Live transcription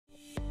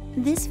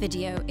This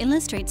video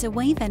illustrates a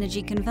wave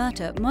energy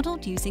converter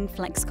modeled using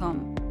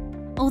Flexcom.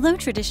 Although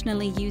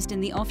traditionally used in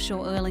the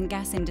offshore oil and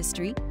gas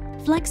industry,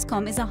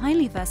 Flexcom is a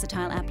highly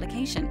versatile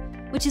application,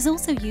 which is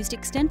also used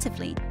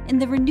extensively in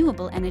the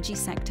renewable energy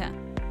sector.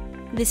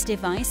 This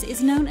device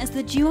is known as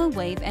the Duo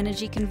Wave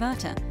Energy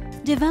Converter,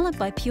 developed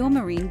by Pure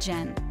Marine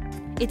Gen.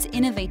 Its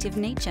innovative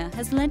nature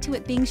has led to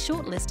it being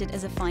shortlisted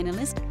as a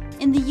finalist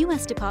in the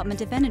US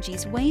Department of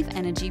Energy's Wave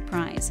Energy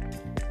Prize.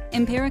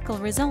 Empirical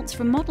results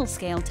from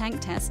model-scale tank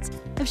tests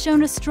have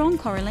shown a strong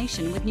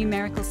correlation with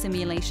numerical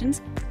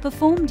simulations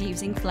performed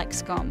using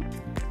Flexcom.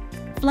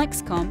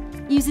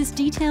 Flexcom uses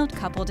detailed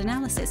coupled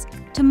analysis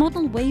to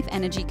model wave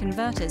energy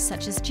converters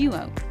such as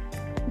Duo.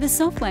 The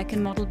software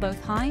can model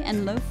both high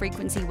and low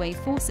frequency wave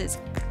forces,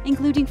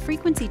 including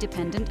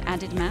frequency-dependent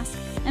added mass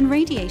and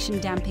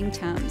radiation damping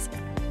terms.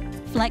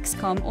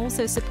 Flexcom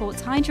also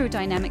supports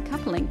hydrodynamic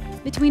coupling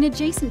between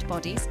adjacent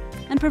bodies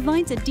and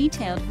provides a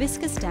detailed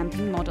viscous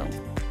damping model.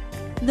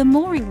 The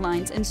mooring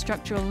lines and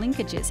structural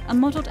linkages are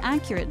modeled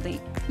accurately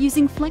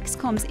using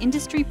Flexcom's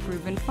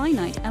industry-proven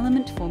finite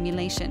element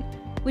formulation,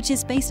 which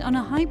is based on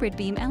a hybrid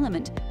beam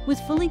element with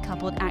fully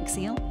coupled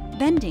axial,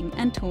 bending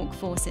and torque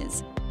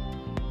forces.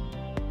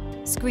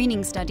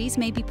 Screening studies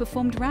may be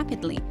performed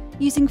rapidly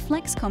using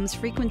Flexcom's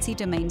frequency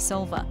domain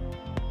solver.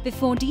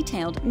 Before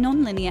detailed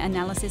nonlinear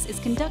analysis is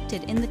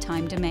conducted in the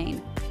time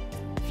domain.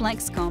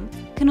 Flexcom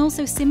can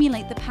also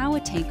simulate the power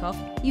takeoff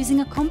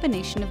using a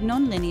combination of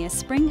nonlinear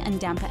spring and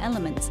damper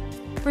elements,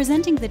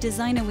 presenting the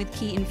designer with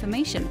key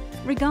information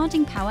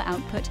regarding power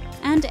output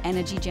and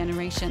energy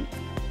generation.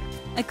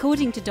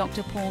 According to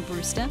Dr. Paul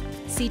Brewster,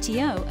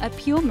 CTO at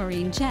Pure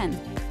Marine Gen,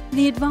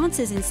 the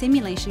advances in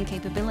simulation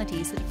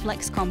capabilities that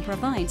Flexcom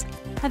provides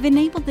have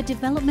enabled the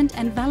development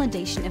and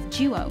validation of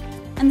Duo,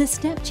 and the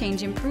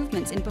step-change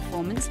improvements in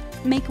performance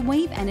make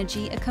wave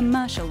energy a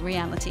commercial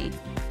reality.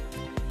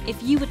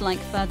 If you would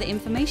like further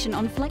information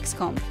on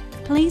Flexcom,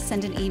 please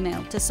send an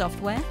email to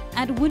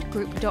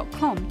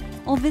software@woodgroup.com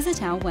or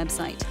visit our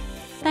website.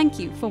 Thank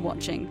you for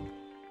watching.